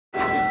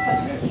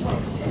Over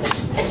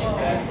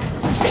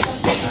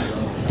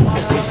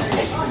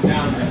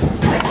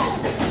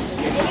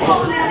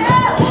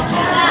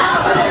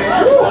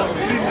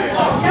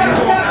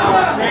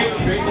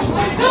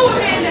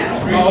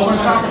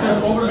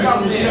the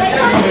top.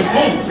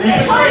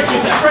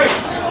 Straight.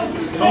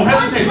 Don't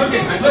hesitate. Look at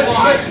it. Slip.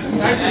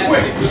 Nice and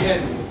quick.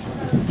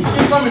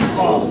 Keep coming.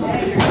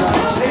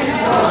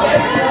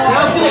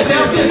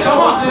 Downstairs. Come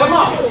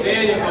up.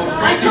 There you go.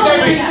 Straight to the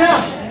face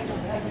down.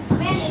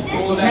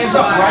 Hands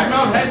up, right?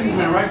 Mount head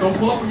movement, right? Don't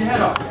pull up with your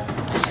head up.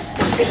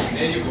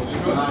 There you go. Go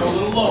a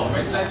little low,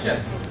 right to that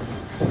chest.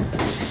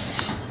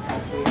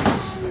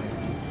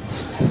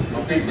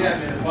 Okay, yeah,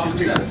 man. Bump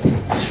step.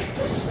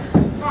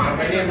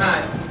 Right here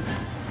high.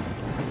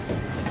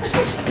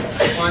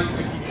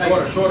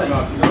 Shorter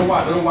enough. Little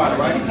wider,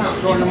 right?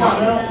 Shorter enough.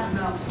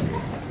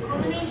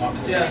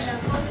 Yeah.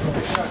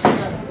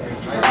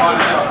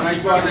 Now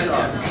you go out there.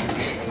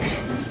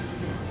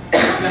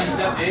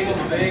 Step, angle.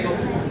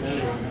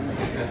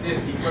 That's it.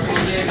 Keep working on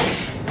the angle.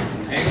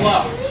 Angle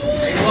up.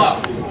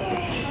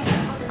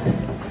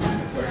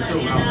 32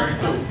 now.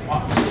 32.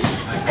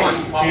 Nice one.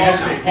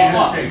 Pop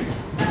up.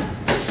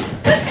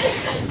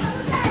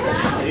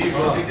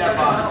 Take that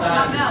box.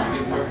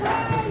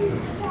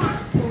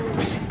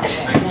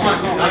 Nice one.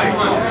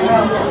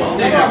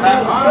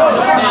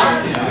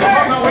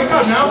 Wake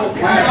up now.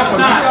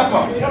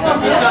 Up.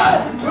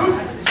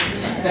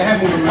 That head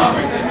moving up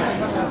right there.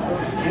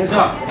 Hands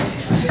up.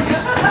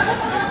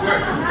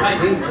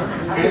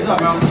 Hands up,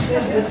 Mel.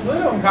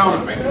 Counter.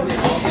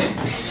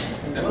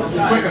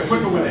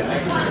 Quicker with it.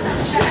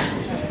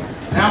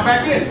 Now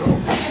back in.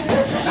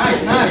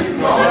 Nice.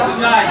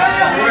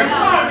 Work.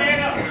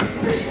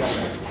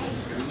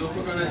 Look,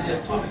 we're gonna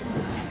dip.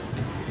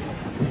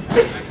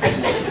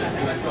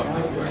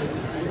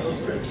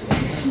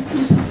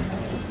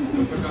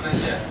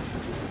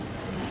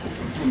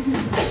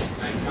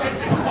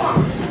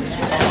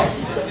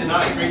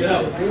 Bring it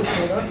up.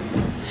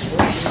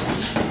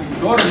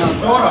 Shorter.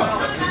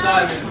 Step to the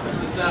side, man. Step to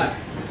the side.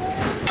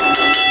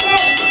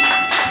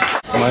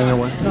 Am I in the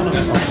way?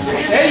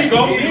 There you go,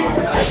 see?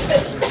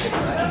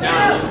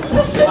 Down.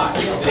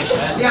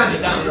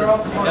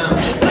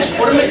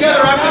 Put them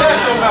together after that,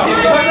 though, now.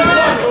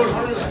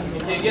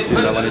 See,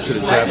 Melanie should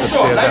have jabbed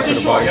upstairs after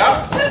the ball.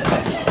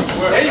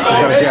 There you go.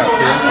 You gotta jab, see?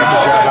 You have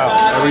to jab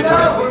out every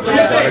time. You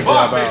gotta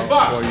jab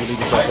out, or you leave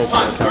yourself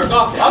open for the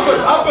count.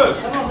 Uppers.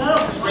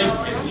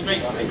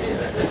 Straight.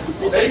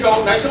 There you go.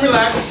 Nice and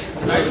relaxed.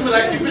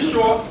 Keep it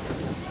short.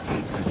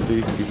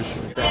 See, keep it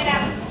short.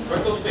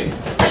 Work those feet.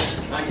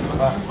 Nice.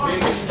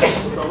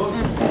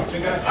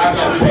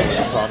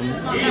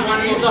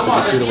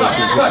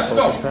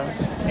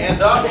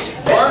 Hands up.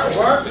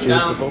 Work.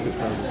 Down.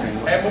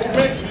 Head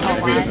movement.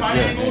 Fine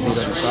angles. He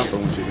doesn't stop her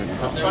when she's in the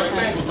top. Try some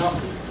angles now.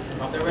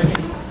 Up there ready.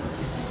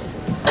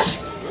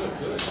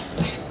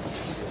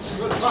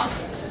 Good.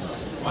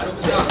 Wide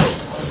open down.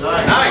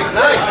 Nice.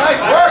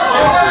 Work.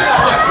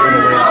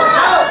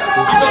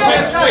 Keep those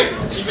hands straight.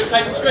 Keep it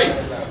tight and straight.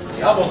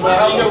 Elbows, man.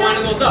 See you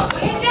running those up. All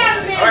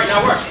right,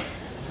 now work.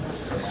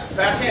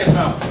 Fast hands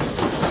now.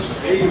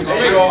 There you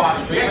go.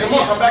 Come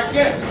on, come back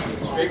again.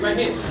 Straight right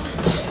hand.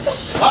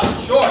 Up,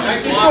 short,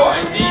 nice and short.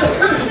 Nice deep.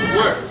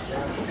 Work.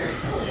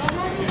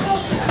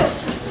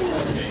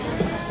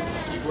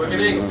 Keep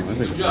working angle.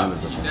 Good job.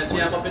 Keep that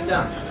jab up and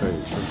down.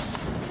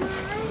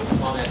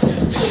 Come on, that's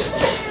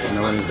it.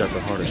 Melanie's got the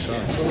hardest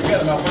shot. Put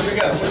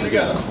them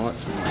together.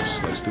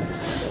 Like stupid.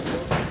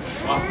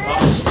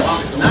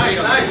 Nice.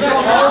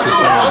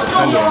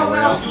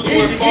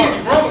 Easy,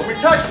 bro. We're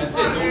touching. That's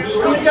it. Don't do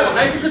it together.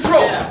 Nice and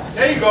control.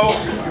 There you go.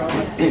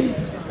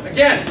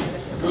 Again.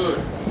 Good.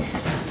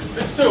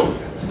 52.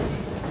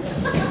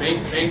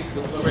 Base.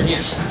 Over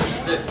again.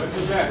 That's it.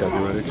 Gotta be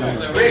ready to come.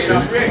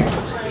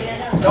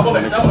 Double it.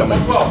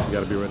 112. You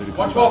gotta be ready to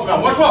come. 112 now.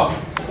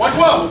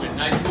 112.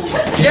 Nice move.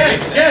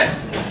 Again.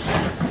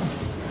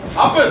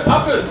 Uppers. A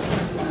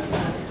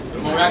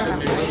little more active,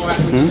 maybe.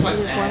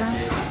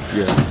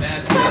 Yeah.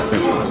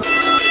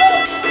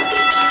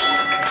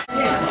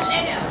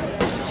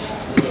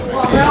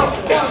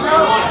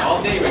 All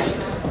day, right?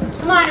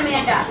 Come on,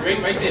 Amanda.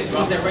 Straight right there.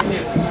 Drop that right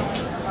hand.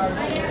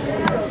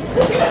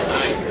 That's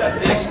nice.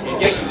 That's it. You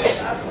get to this.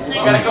 You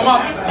gotta come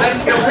up. Let him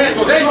get your hands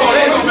go. There you go,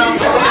 Mel.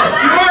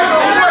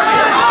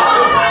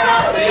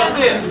 Keep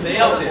working. Stay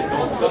out there.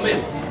 Don't come in.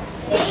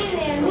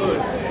 Good.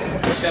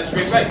 That's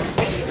straight right.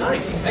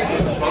 Nice.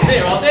 Excellent. From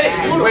there, all day.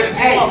 Waited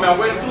too long, Mel.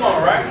 Waited too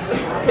long, right?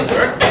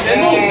 Then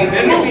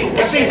move.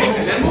 Nice.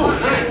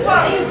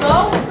 There you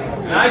go.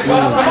 Nice. Come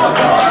on.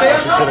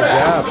 Stay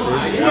up.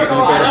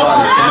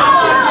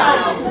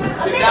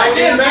 Back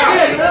in.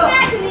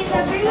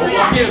 Don't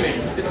walk in a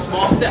minute.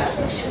 Small steps.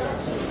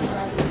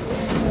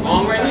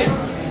 Long right hand.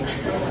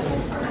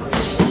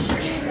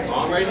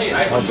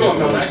 Nice control.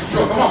 Come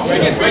on.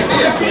 Right there. Right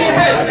there.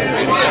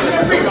 Let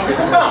your feet go. Get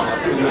some bounce.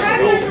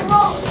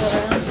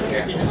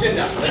 Keep your chin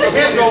down. Let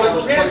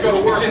those hands go.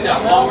 Keep your chin down.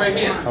 Long right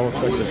hand. How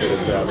effective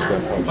is that?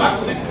 5,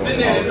 6 is in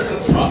there.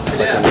 Up and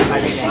down.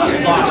 Keep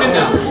your chin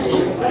down.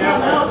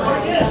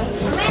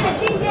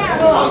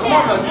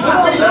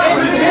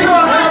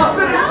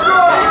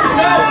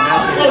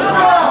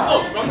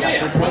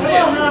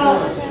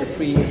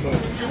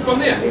 Shoot from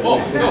there. Oh,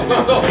 go.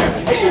 Go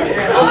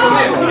from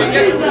there. Okay,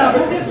 get you.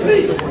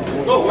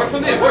 Go, work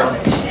from there.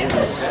 Work.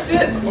 That's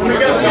it. Work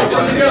together.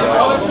 Just together.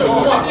 All them two.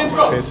 Come on.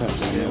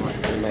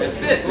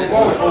 That's it.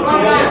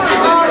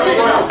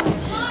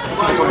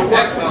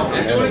 Excellent.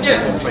 And do it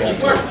again. Keep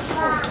working.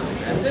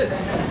 That's it.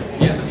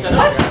 He has to set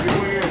up.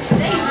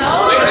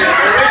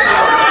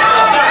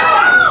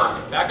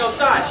 Back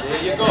outside.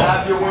 There you go.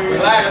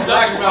 Relax.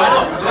 Relax.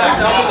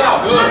 Elbows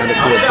out. Good.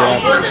 Elbows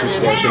out.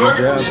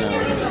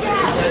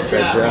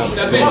 Step in.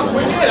 Step in.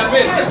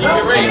 Keep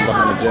your range.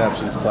 Behind the jab,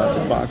 she's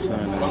classic boxer.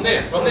 From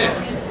there. From there.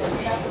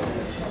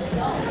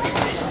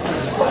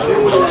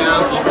 Keep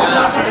down. Keep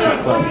down.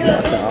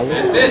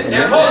 That's it.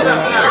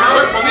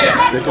 Work from there.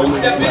 Don't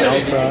step in.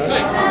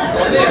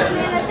 From there.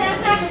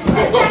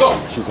 Go.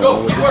 She's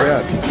go. Keep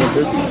working. Keep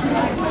busy.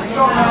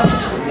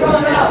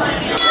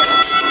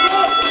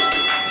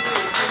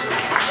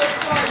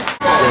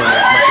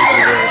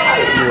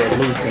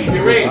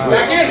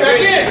 Back in.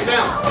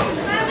 Bounce.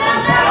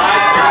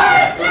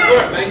 Good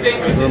work. Nice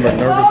aim. Remember, nervous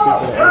people are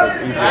always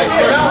easy. Nice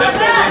work.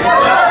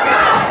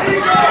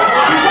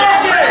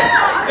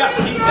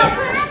 Keep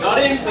stepping. Not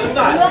in, to the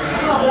side.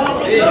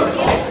 There you go.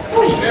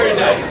 Very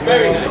nice.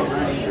 Very nice.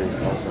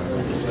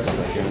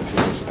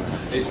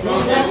 Stay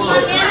strong. Stay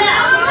long.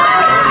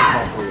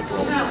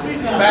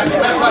 Faster.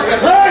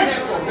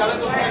 Hand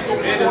those hands go.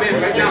 Hand them in.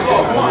 Right now. Go.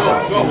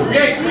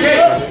 Create.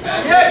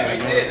 Right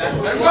there.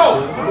 Let him go.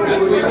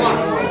 That's what you want.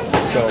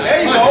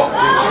 There you go.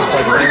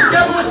 Get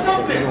together with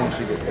something.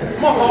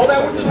 Come on, hold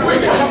that with the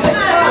wing. From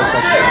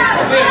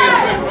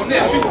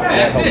there, shoot.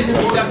 That's it.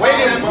 Wait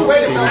a minute.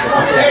 Right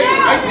there.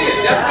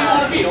 That's where you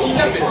want to be. Don't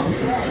step in.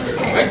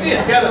 Right there.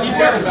 Together. Keep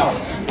working, Val.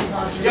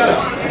 Together.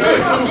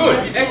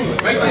 Good.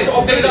 Excellent. Right there.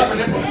 Open it up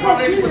and then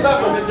combination with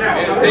level. And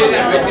stay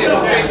there. Right there.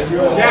 Don't chase it.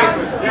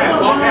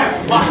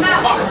 Lock.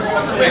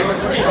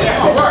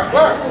 Work.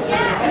 Work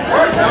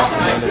now.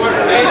 Nice work.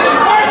 Stay there.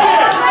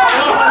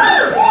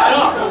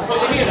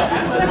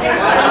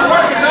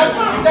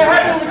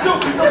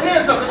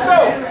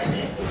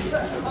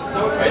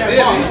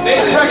 Stay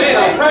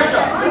there.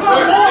 Pressure. Good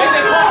work. Stay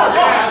there.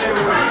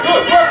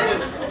 Good work.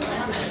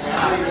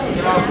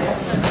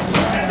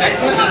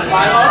 Excellent. Just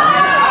slide off.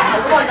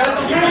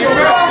 Keep your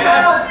work.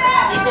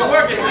 Keep it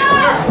working.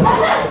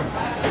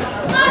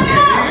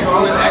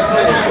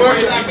 Excellent. Keep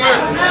working. Keep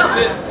first. That's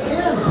it.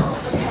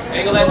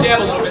 Angle that jab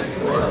a little bit.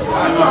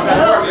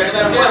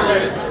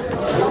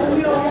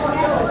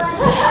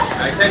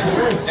 Nice head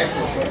move.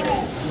 Excellent.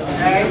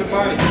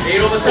 8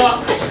 over the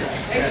top.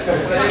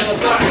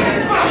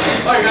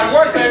 Oh, you gotta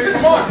work, baby.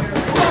 Come on.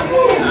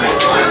 Nice.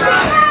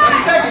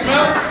 30 seconds,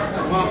 Mel.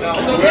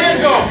 Let those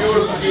hands go.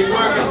 Beautiful. Keep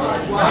working.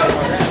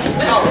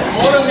 No,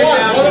 more than one.